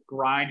just like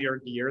grind your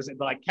gears, and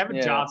like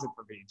Kevin Johnson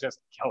for me just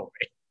killed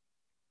me.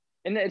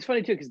 And it's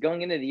funny too, because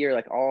going into the year,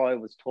 like all I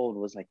was told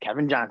was like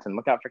Kevin Johnson,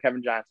 look out for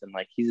Kevin Johnson.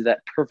 Like he's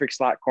that perfect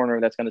slot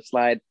corner that's going to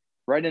slide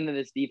right into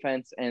this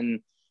defense and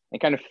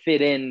kind of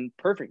fit in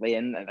perfectly.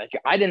 And like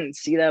I didn't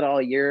see that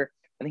all year.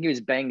 I think he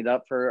was banged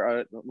up for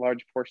a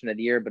large portion of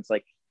the year, but it's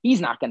like, he's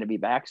not going to be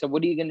back. So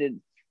what are you going to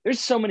do? There's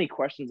so many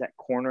questions at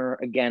corner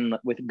again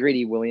with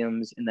Grady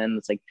Williams. And then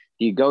it's like,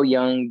 do you go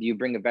young? Do you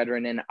bring a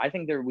veteran in? I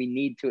think we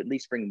need to at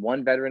least bring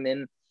one veteran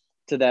in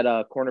to that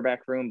cornerback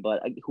room,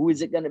 but who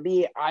is it going to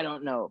be? I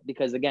don't know.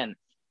 Because again,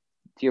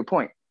 to your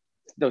point,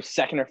 those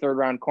second or third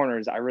round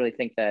corners, I really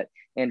think that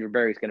Andrew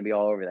Berry's going to be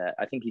all over that.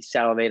 I think he's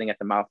salivating at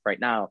the mouth right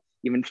now,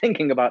 even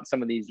thinking about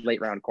some of these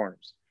late round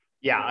corners.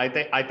 Yeah, I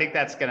think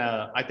that's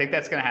gonna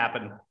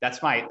happen.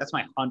 That's my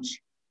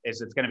hunch is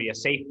it's gonna be a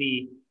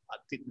safety.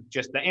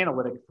 Just the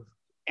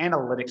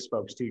analytics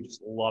folks too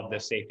just love the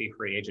safety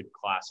free agent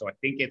class. So I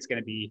think it's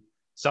gonna be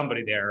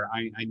somebody there.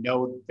 I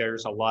know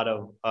there's a lot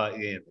of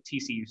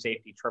TCU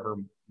safety Trevor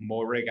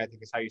Moehrig, I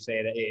think is how you say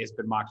it, has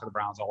been mocked to the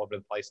Browns all over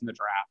the place in the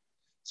draft.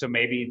 So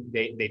maybe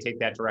they take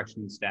that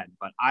direction instead.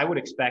 But I would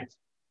expect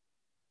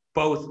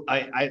both.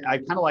 I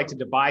kind of like to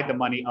divide the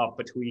money up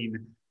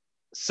between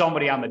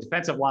somebody on the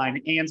defensive line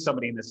and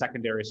somebody in the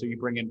secondary. So you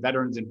bring in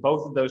veterans in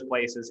both of those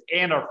places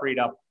and are freed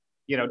up,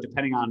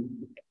 depending on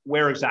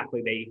where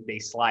exactly they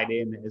slide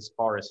in as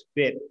far as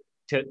fit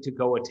to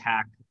go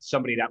attack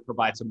somebody that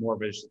provides some more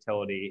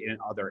versatility in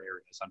other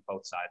areas on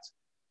both sides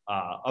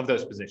of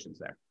those positions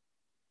there.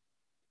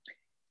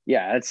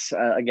 Yeah, it's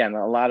again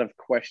a lot of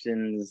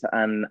questions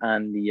on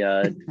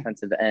the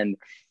defensive end,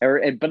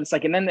 but it's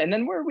like, and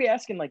then where are we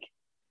asking like?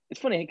 It's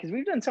funny because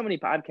we've done so many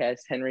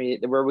podcasts, Henry,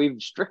 where we've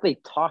strictly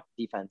talked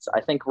defense. I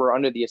think we're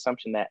under the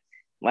assumption that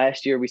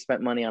last year we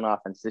spent money on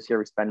offense. This year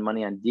we spend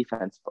money on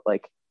defense. But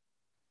like,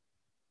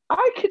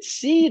 I could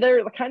see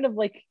they're kind of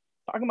like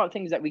talking about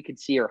things that we could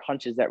see or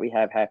hunches that we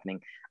have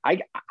happening. I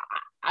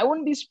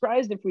wouldn't be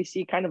surprised if we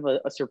see kind of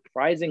a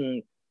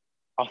surprising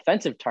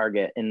offensive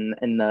target in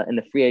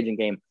the free agent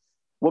game.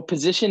 What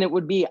position it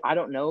would be, I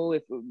don't know.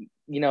 If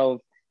maybe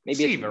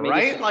Receiver,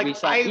 right?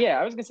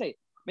 I was gonna say.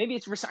 Maybe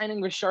it's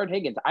resigning Rashard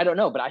Higgins. I don't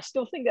know, but I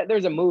still think that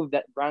there's a move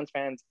that Browns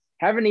fans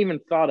haven't even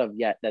thought of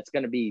yet that's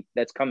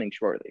coming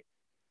shortly.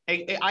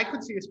 I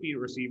could see a speed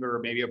receiver,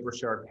 maybe a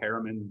Brashard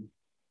Perriman,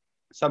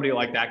 somebody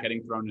like that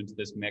getting thrown into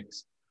this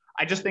mix.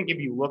 I just think if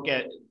you look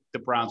at the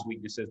Browns'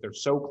 weaknesses, they're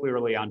so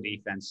clearly on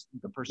defense.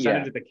 The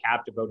percentage of the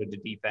cap devoted to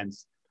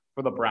defense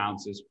for the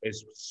Browns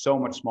is so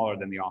much smaller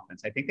than the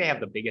offense. I think they have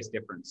the biggest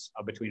difference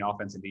between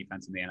offense and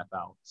defense in the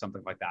NFL,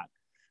 something like that.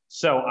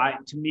 So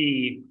to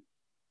me,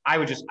 I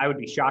would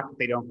be shocked if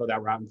they don't go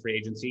that route in free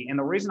agency. And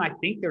the reason I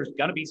think there's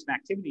going to be some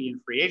activity in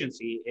free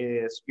agency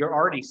is you're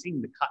already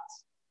seeing the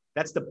cuts.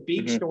 That's the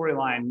big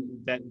storyline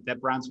that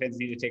Browns fans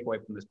need to take away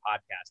from this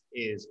podcast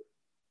is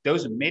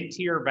those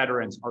mid-tier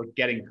veterans are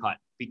getting cut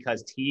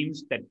because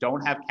teams that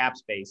don't have cap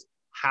space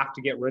have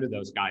to get rid of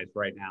those guys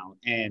right now.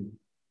 And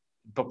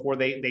before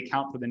they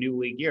count for the new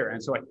league year.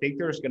 And so I think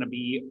there's going to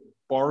be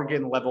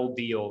bargain level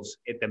deals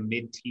at the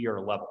mid-tier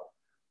level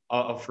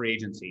of free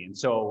agency. And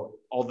so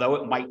although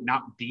it might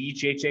not be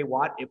JJ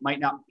Watt, it might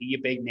not be a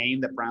big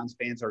name that Browns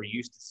fans are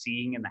used to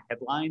seeing in the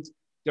headlines.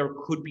 There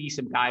could be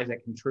some guys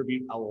that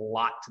contribute a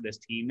lot to this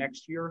team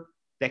next year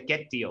that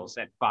get deals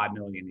at $5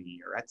 million a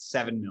year, at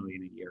 $7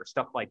 million a year,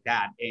 stuff like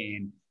that.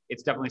 And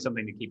it's definitely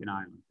something to keep an eye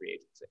on in free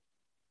agency.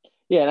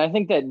 Yeah, and I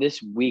think that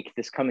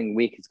this coming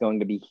week is going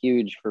to be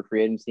huge for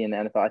free agency in the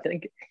NFL. I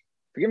think,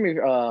 correct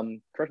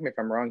me if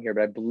I'm wrong here,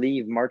 but I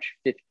believe March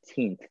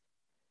 15th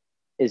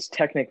is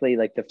technically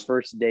like the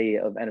first day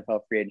of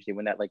NFL free agency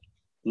when that the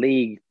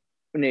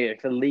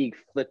league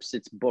flips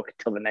its book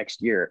till the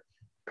next year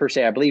per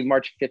se. I believe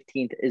March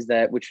 15th is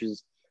that, which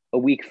is a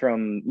week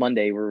from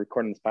Monday. We're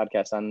recording this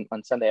podcast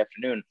on Sunday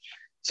afternoon.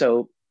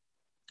 So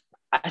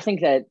I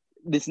think that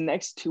this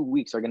next 2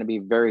 weeks are going to be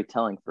very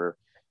telling for,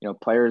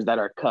 players that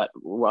are cut,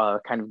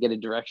 kind of get a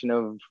direction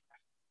of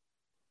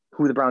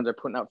who the Browns are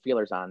putting out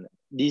feelers on.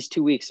 These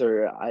 2 weeks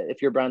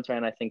if you're a Browns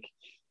fan, I think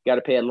you got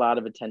to pay a lot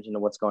of attention to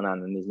what's going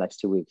on in these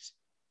next 2 weeks.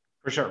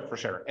 For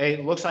sure.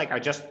 It looks like I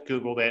just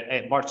Googled it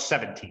at March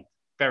 17th.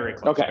 Very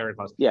close. Okay. Very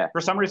close. Yeah.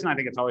 For some reason, I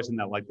think it's always in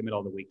the middle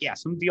of the week. Yeah.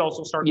 Some deals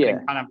will start getting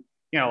kind of,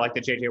 like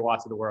the JJ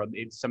Watts of the world.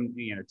 It's some,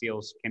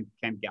 deals can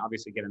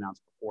obviously get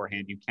announced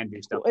beforehand. You can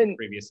do stuff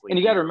previously. And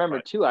you got to remember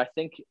too, I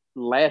think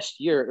last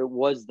year it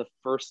was the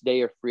first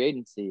day of free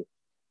agency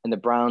and the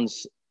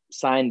Browns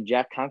signed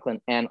Jack Conklin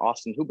and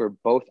Austin Hooper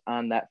both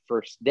on that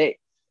first day.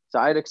 So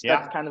I'd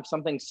expect kind of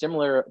something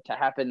similar to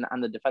happen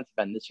on the defensive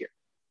end this year.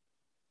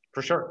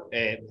 For sure.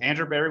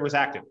 Andrew Berry was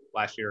active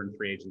last year in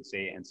free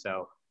agency. And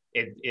so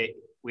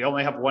we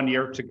only have 1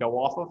 year to go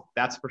off of,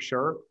 that's for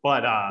sure.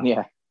 But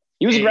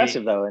he was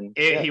aggressive though. And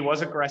he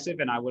was aggressive,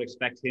 and I would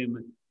expect him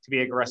to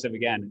be aggressive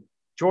again.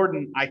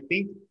 Jordan, I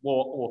think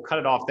we'll cut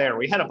it off there.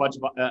 We had a bunch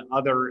of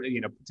other,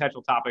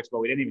 potential topics, but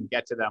we didn't even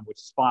get to them, which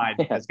is fine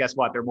because guess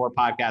what? There are more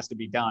podcasts to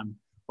be done.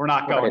 We're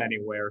not going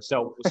anywhere.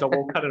 So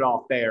we'll cut it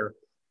off there.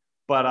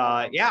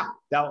 But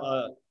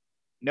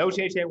no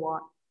JJ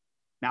Watt.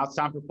 Now it's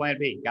time for Plan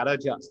B. Gotta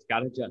adjust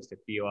if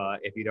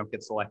you don't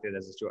get selected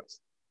as a choice.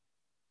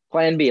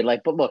 Plan B,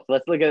 but look,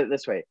 let's look at it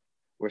this way.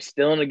 We're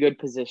still in a good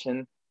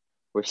position.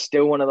 We're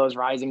still one of those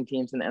rising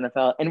teams in the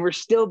NFL, and we're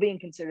still being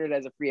considered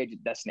as a free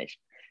agent destination.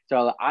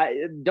 So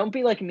I don't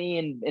be like me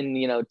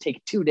and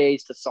take 2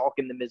 days to sulk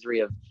in the misery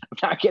of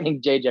not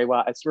getting JJ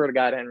Watt. I swear to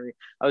God, Henry,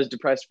 I was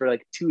depressed for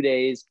 2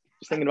 days,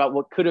 just thinking about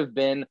what could have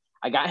been.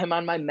 I got him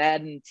on my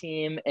Madden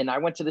team, and I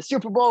went to the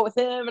Super Bowl with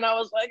him, and I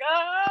was like,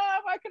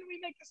 why couldn't we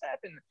make this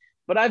happen?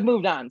 But I've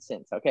moved on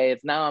since, okay?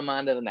 It's now I'm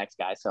on to the next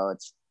guy. So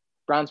it's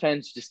Browns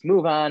fans, just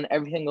move on.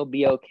 Everything will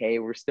be okay.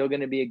 We're still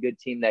going to be a good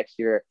team next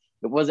year.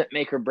 It wasn't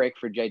make or break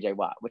for JJ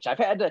Watt, which I've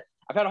had a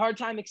hard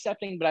time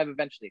accepting, but I've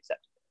eventually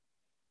accepted.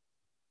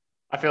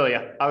 I feel you.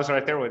 I was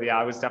right there with you.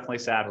 I was definitely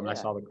sad when I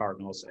saw the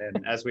Cardinals.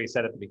 And as we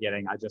said at the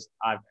beginning,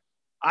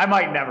 I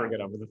might never get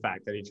over the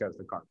fact that he chose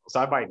the Cardinals.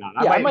 I might not.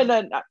 I might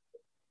not.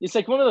 It's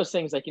one of those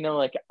things,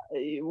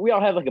 we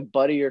all have a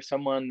buddy or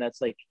someone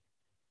that's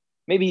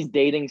maybe he's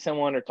dating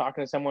someone or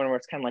talking to someone where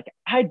it's kind of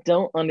I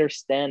don't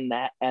understand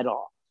that at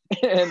all.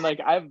 And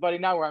I have a buddy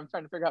now where I'm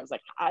trying to figure out,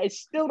 I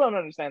still don't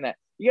understand that.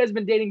 You guys have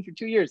been dating for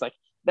 2 years.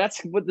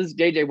 That's what this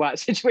JJ Watt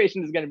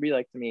situation is going to be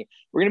to me.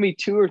 We're going to be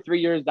 2 or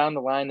 3 years down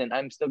the line, and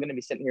I'm still going to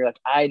be sitting here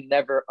I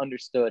never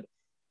understood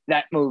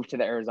that move to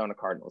the Arizona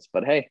Cardinals.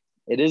 But hey,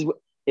 it is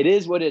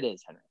what it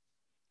is, Henry.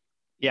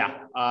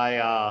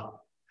 Yeah,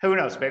 who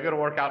knows? Maybe it'll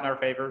work out in our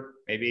favor.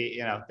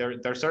 Maybe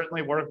there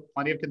certainly were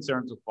plenty of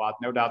concerns with Watt,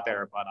 no doubt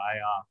there. But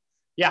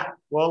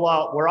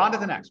well, we're on to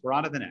the next.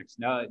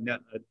 No,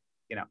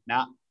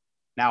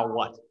 now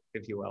what,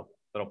 if you will.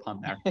 Little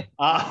pun there. There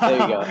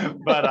you go.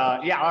 But all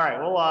right.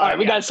 Well, all right,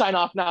 we got to sign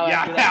off now. We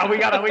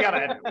gotta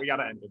end it. We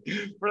gotta end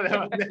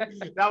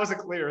it. That was a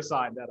clear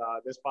sign that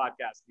this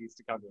podcast needs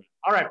to come to an end.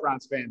 All right,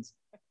 Browns fans.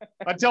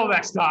 Until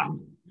next time,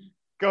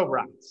 go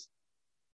Browns.